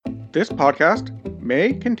This podcast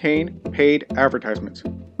may contain paid advertisements,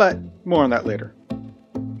 but more on that later.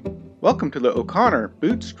 Welcome to the O'Connor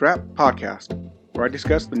Bootstrap Podcast, where I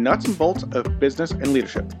discuss the nuts and bolts of business and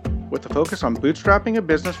leadership, with a focus on bootstrapping a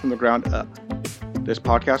business from the ground up. This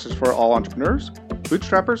podcast is for all entrepreneurs,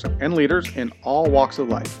 bootstrappers, and leaders in all walks of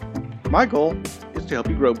life. My goal is to help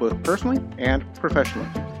you grow both personally and professionally.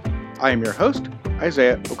 I am your host,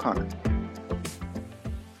 Isaiah O'Connor.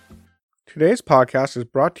 Today's podcast is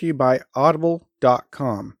brought to you by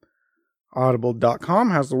Audible.com. Audible.com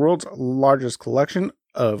has the world's largest collection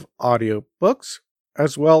of audiobooks,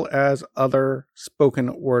 as well as other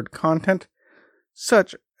spoken word content,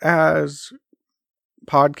 such as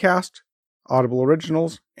podcasts, Audible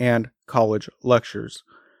originals, and college lectures.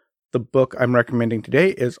 The book I'm recommending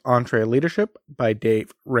today is EntreLeadership by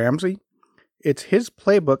Dave Ramsey. It's his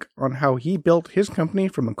playbook on how he built his company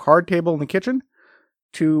from a card table in the kitchen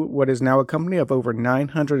to what is now a company of over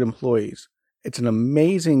 900 employees. It's an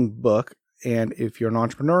amazing book, and if you're an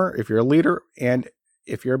entrepreneur, if you're a leader, and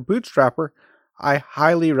if you're a bootstrapper, I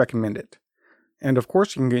highly recommend it. And of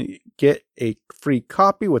course, you can get a free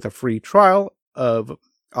copy with a free trial of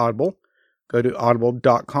Audible. Go to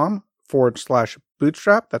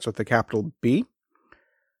audible.com/bootstrap. That's with a capital B.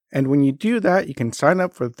 And when you do that, you can sign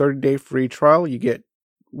up for the 30-day free trial. You get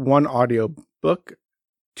 1 audio book,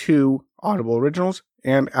 2 Audible originals,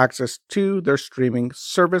 and access to their streaming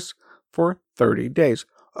service for 30 days.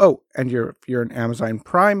 Oh, and if you're an Amazon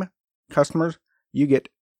Prime customer, you get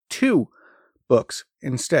 2 books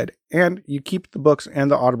instead. And you keep the books and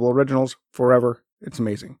the Audible originals forever. It's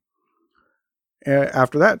amazing.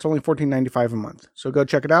 After that, it's only $14.95 a month. So go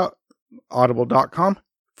check it out,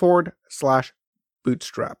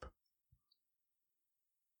 audible.com/bootstrap.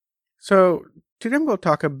 So today I'm going to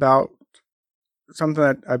talk about something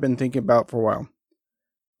that I've been thinking about for a while.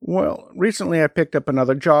 Well, recently I picked up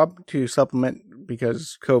another job to supplement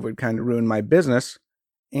because COVID kind of ruined my business.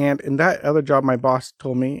 And in that other job, my boss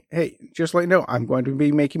told me, hey, just let you know, I'm going to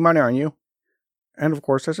be making money on you. And of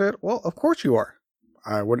course I said, well, of course you are.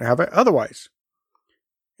 I wouldn't have it otherwise.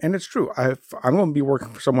 And it's true. If I'm going to be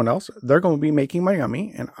working for someone else, they're going to be making money on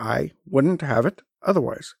me, and I wouldn't have it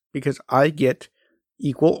otherwise because I get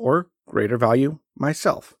equal or greater value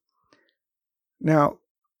myself. Now,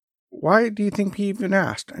 why do you think he even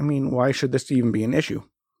asked? I mean, why should this even be an issue?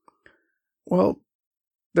 Well,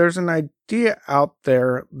 there's an idea out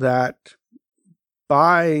there that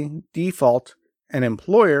by default, an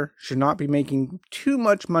employer should not be making too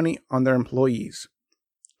much money on their employees.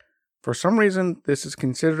 For some reason, this is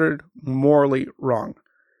considered morally wrong.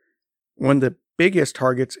 One of the biggest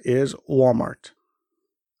targets is Walmart.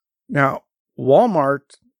 Now,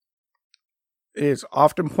 Walmart is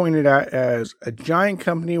often pointed at as a giant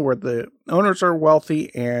company where the owners are wealthy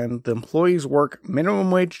and the employees work minimum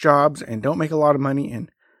wage jobs and don't make a lot of money, and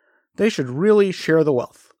they should really share the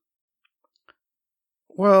wealth.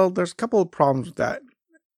 Well, there's a couple of problems with that.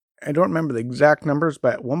 I don't remember the exact numbers,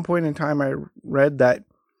 but at one point in time I read that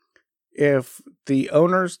if the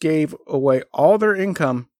owners gave away all their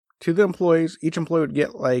income to the employees, each employee would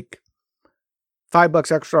get like $5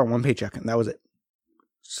 extra on one paycheck, and that was it.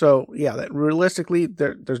 So yeah, that realistically,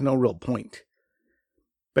 there's no real point.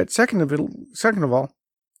 But second of all,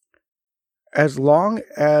 as long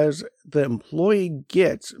as the employee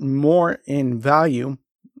gets more in value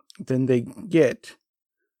than they get,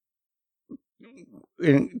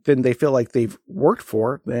 than they feel like they've worked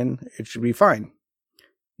for, then it should be fine.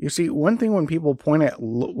 You see, one thing when people point at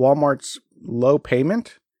Walmart's low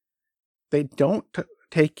payment, they don't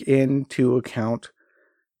take into account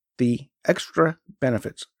the extra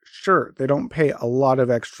benefits. Sure, they don't pay a lot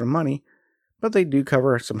of extra money, but they do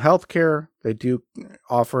cover some health care. They do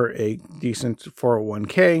offer a decent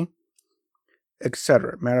 401k,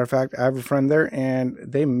 etc. Matter of fact, I have a friend there and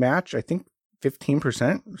they match, I think,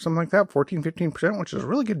 15%, something like that, 15%, which is a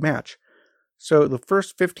really good match. So the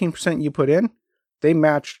first 15% you put in, they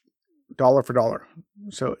match dollar for dollar.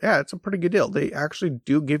 So yeah, it's a pretty good deal. They actually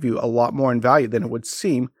do give you a lot more in value than it would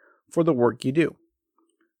seem for the work you do.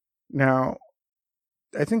 Now,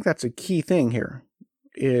 I think that's a key thing here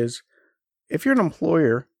is if you're an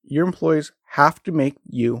employer, your employees have to make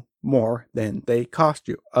you more than they cost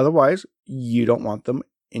you. Otherwise, you don't want them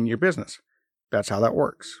in your business. That's how that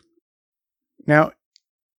works. Now,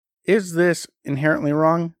 is this inherently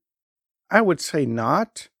wrong? I would say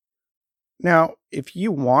not. Now, if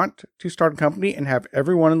you want to start a company and have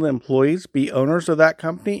every one of the employees be owners of that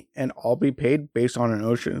company and all be paid based on an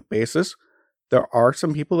ownership basis, there are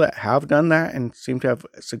some people that have done that and seem to have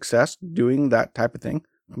success doing that type of thing.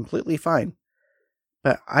 Completely fine.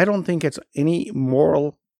 But I don't think it's any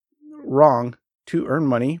moral wrong to earn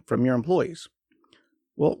money from your employees.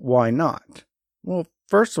 Well, why not? Well,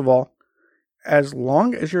 first of all, as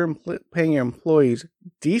long as you're paying your employees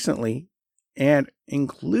decently and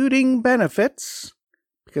including benefits,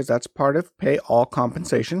 because that's part of pay all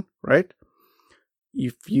compensation, right?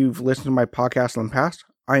 If you've listened to my podcast in the past,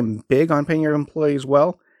 I'm big on paying your employees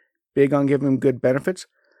well, big on giving them good benefits.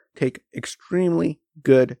 Take extremely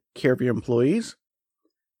good care of your employees.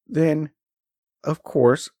 Then, of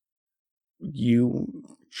course, you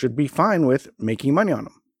should be fine with making money on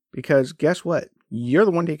them. Because guess what? You're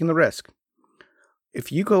the one taking the risk.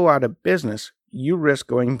 If you go out of business, you risk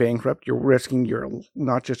going bankrupt. You're risking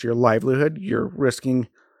not just your livelihood, you're risking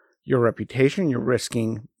your reputation, you're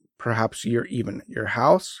risking perhaps your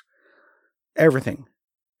house, everything.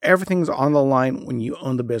 Everything's on the line when you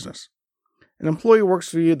own the business. An employee works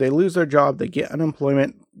for you, they lose their job, they get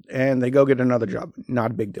unemployment, and they go get another job.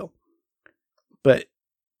 Not a big deal. But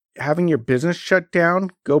having your business shut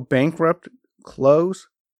down, go bankrupt, close,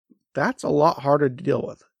 that's a lot harder to deal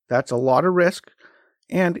with. That's a lot of risk,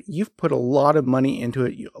 and you've put a lot of money into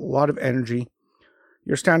it, a lot of energy.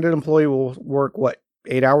 Your standard employee will work,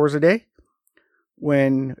 8 hours a day?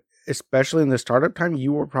 When, especially in the startup time,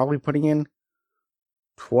 you were probably putting in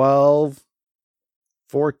 12,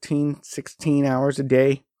 14, 16 hours a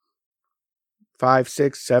day, 5,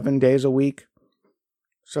 6, 7 days a week.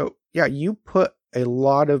 So, yeah, you put a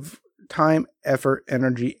lot of time, effort,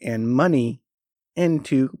 energy, and money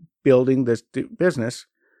into building this business.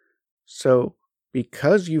 So,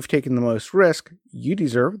 because you've taken the most risk, you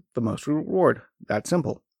deserve the most reward. That's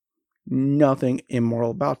simple. Nothing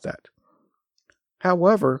immoral about that.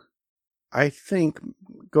 However, I think,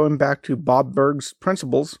 going back to Bob Burg's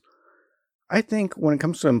principles, I think when it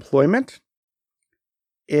comes to employment,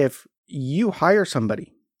 if you hire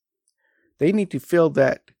somebody, they need to feel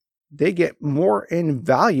that they get more in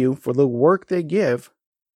value for the work they give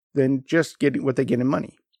than just getting what they get in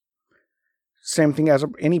money. Same thing as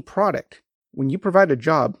any product. When you provide a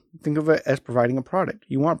job, think of it as providing a product.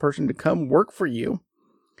 You want a person to come work for you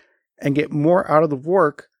and get more out of the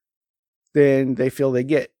work than they feel they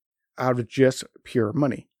get out of just pure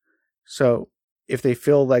money. So if they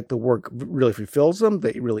feel like the work really fulfills them,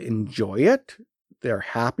 they really enjoy it, they're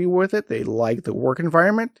happy with it, they like the work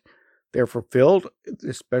environment, they're fulfilled,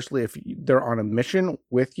 especially if they're on a mission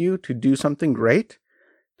with you to do something great,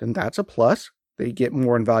 then that's a plus. They get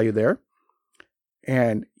more in value there.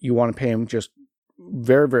 And you want to pay them just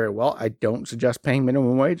very, very well. I don't suggest paying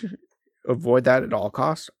minimum wage. Avoid that at all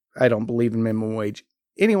costs. I don't believe in minimum wage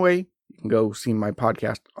anyway. You can go see my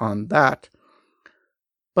podcast on that.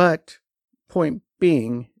 But point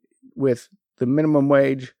being, with the minimum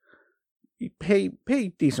wage, you pay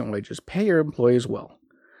decent wages. Pay your employees well.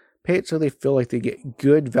 Pay it so they feel like they get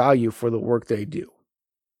good value for the work they do.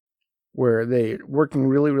 Where they're working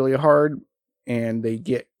really, really hard and they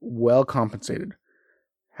get well compensated.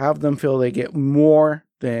 Have them feel they get more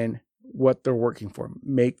than what they're working for.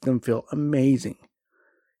 Make them feel amazing.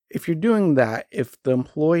 If you're doing that, if the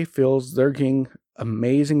employee feels they're getting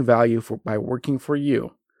amazing value by working for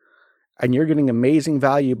you, and you're getting amazing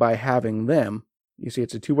value by having them, you see,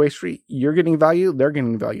 it's a two-way street. You're getting value, they're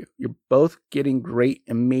getting value. You're both getting great,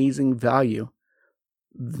 amazing value.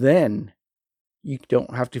 Then you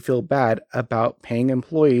don't have to feel bad about paying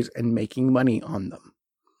employees and making money on them.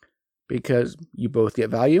 Because you both get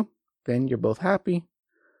value, then you're both happy,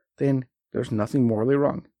 then there's nothing morally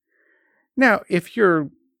wrong. Now, if you're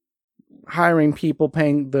hiring people,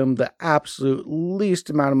 paying them the absolute least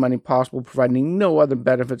amount of money possible, providing no other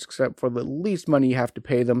benefits except for the least money you have to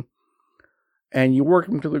pay them, and you work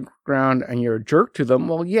them to the ground and you're a jerk to them,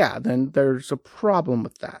 well, yeah, then there's a problem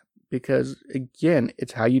with that. Because, again,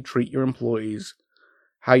 it's how you treat your employees,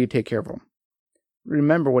 how you take care of them.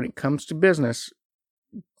 Remember, when it comes to business,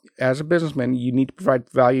 as a businessman, you need to provide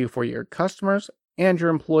value for your customers and your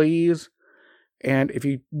employees. And if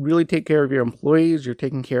you really take care of your employees, you're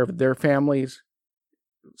taking care of their families.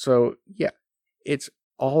 So, yeah, it's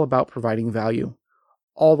all about providing value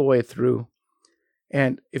all the way through.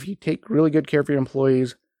 And if you take really good care of your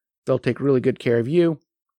employees, they'll take really good care of you.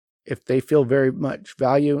 If they feel very much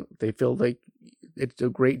value, they feel like it's a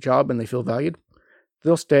great job and they feel valued,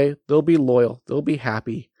 they'll stay, they'll be loyal, they'll be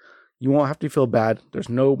happy. You won't have to feel bad. There's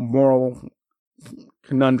no moral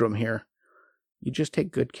conundrum here. You just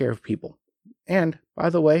take good care of people. And, by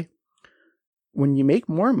the way, when you make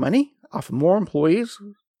more money off of more employees,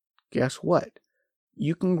 guess what?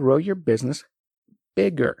 You can grow your business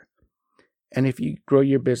bigger. And if you grow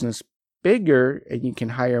your business bigger and you can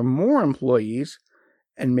hire more employees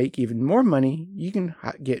and make even more money, you can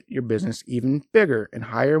get your business even bigger and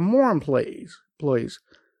hire more employees.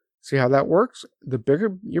 See how that works? The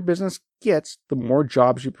bigger your business gets, the more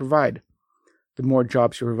jobs you provide. The more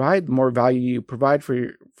jobs you provide, the more value you provide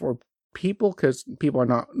for people, because people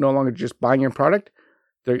are no longer just buying your product.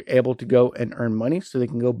 They're able to go and earn money, so they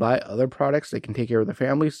can go buy other products. They can take care of their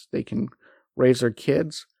families. They can raise their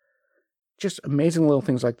kids. Just amazing little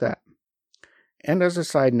things like that. And as a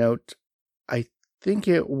side note, I think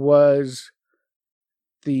it was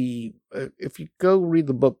if you go read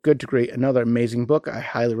the book Good to Great, another amazing book I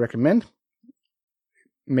highly recommend.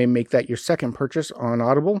 You may make that your second purchase on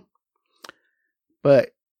Audible.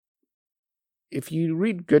 But if you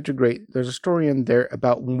read Good to Great, there's a story in there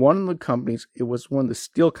about one of the companies. It was one of the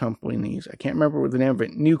steel companies. I can't remember the name of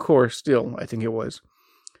it. Nucor Steel, I think it was.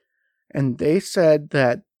 And they said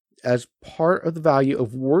that as part of the value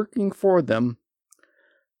of working for them,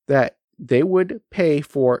 that they would pay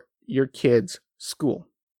for your kids' school.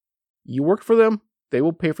 You work for them, they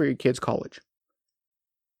will pay for your kids' college.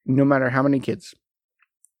 No matter how many kids.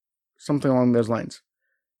 Something along those lines.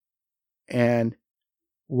 And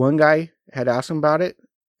one guy had asked him about it,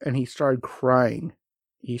 and he started crying.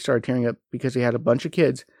 He started tearing up because he had a bunch of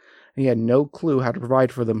kids, and he had no clue how to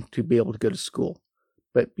provide for them to be able to go to school.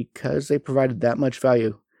 But because they provided that much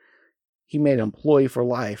value, he made an employee for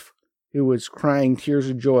life who was crying tears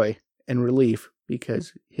of joy and relief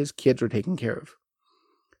because his kids were taken care of.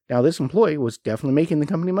 Now, this employee was definitely making the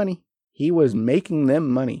company money. He was making them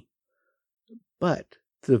money. But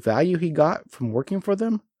the value he got from working for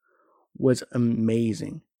them was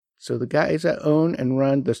amazing. So the guys that own and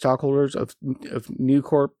run, the stockholders of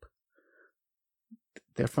Nucor,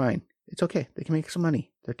 they're fine. It's okay. They can make some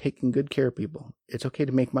money. They're taking good care of people. It's okay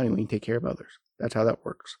to make money when you take care of others. That's how that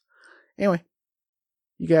works. Anyway,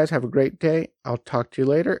 you guys have a great day. I'll talk to you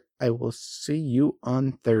later. I will see you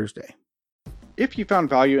on Thursday. If you found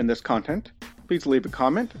value in this content, please leave a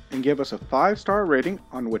comment and give us a 5-star rating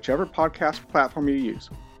on whichever podcast platform you use.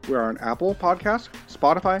 We're on Apple Podcasts,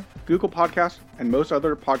 Spotify, Google Podcasts, and most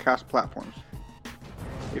other podcast platforms.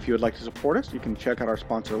 If you would like to support us, you can check out our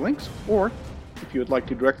sponsor links, or if you would like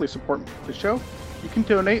to directly support the show, you can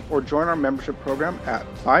donate or join our membership program at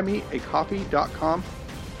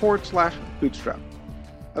buymeacoffee.com/bootstrap.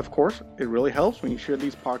 Of course, it really helps when you share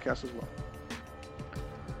these podcasts as well.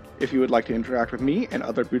 If you would like to interact with me and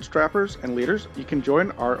other bootstrappers and leaders, you can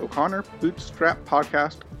join our O'Connor Bootstrap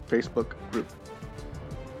Podcast Facebook group.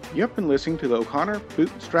 You have been listening to the O'Connor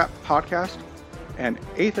Bootstrap Podcast and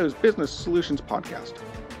Athos Business Solutions Podcast.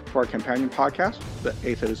 For our companion podcast, the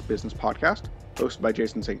Athos Business Podcast, hosted by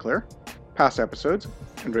Jason St. Clair, past episodes,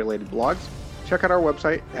 and related blogs, check out our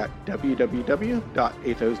website at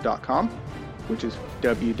www.athos.com, which is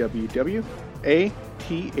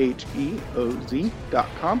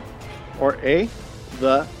www.atheoz.com, or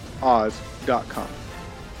theoz.com.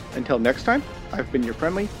 Until next time, I've been your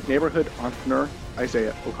friendly neighborhood entrepreneur,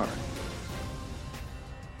 Isaiah O'Connor.